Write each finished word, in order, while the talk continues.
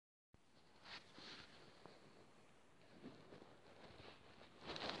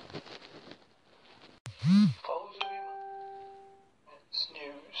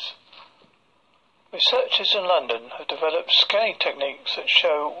Scientists in London have developed scanning techniques that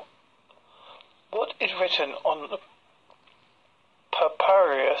show what is written on the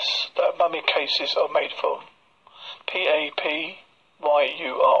papyrus that mummy cases are made from.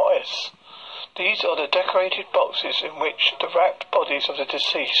 Papyrus. These are the decorated boxes in which the wrapped bodies of the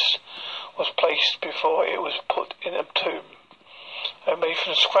deceased was placed before it was put in a tomb. They are made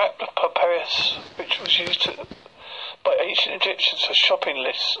from scrap papyrus, which was used by ancient Egyptians for shopping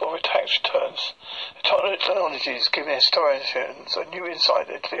lists or tax returns. The technology is giving historians a new insight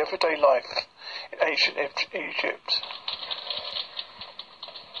into the everyday life in ancient Egypt.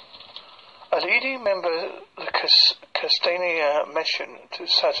 A leading member of the Castania mission to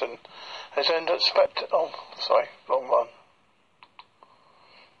Saturn has earned a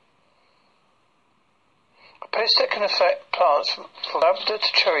A pest that can affect plants from lavender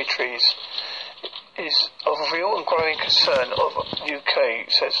to cherry trees is of real and growing concern of UK,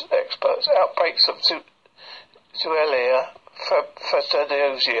 says experts. Outbreaks of Xylella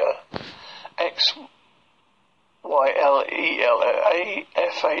fastidiosa,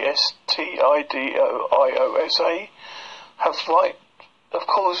 Xylella have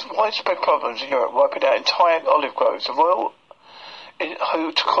caused widespread problems in Europe, wiping out entire olive groves. The Royal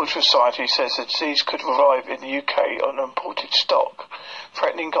Horticultural Society says the disease could revive in the UK on imported stock,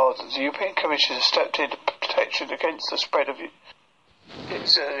 threatening gardens. The European Commission has stepped in protection against the spread of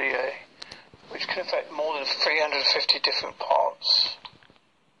Xylella, which can affect more than 350 different plants.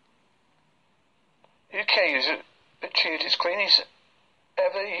 The UK has achieved its greenest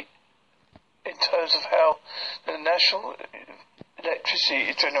ever in terms of how the national electricity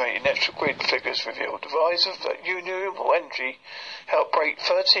is generated. Electric grid figures revealed the rise of renewable energy helped break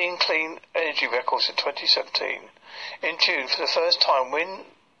 13 clean energy records in 2017. In June, for the first time, wind,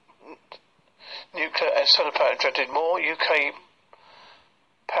 nuclear and solar power generated more UK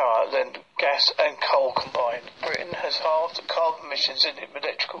power than gas and coal combined. Britain has halved the carbon emissions in the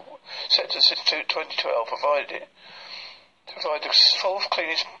electrical sector since 2012, provided the fourth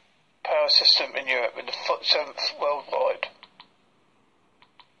cleanest power system in Europe and the seventh worldwide.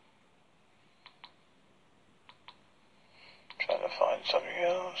 Trying to find something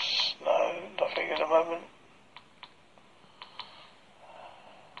else. No, nothing at the moment.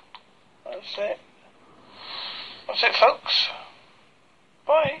 That's it. That's it, folks.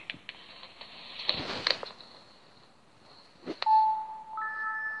 Bye.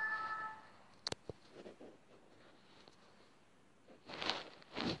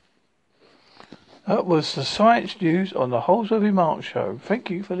 That was the science news on the Holsworthy Mark Show. Thank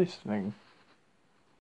you for listening.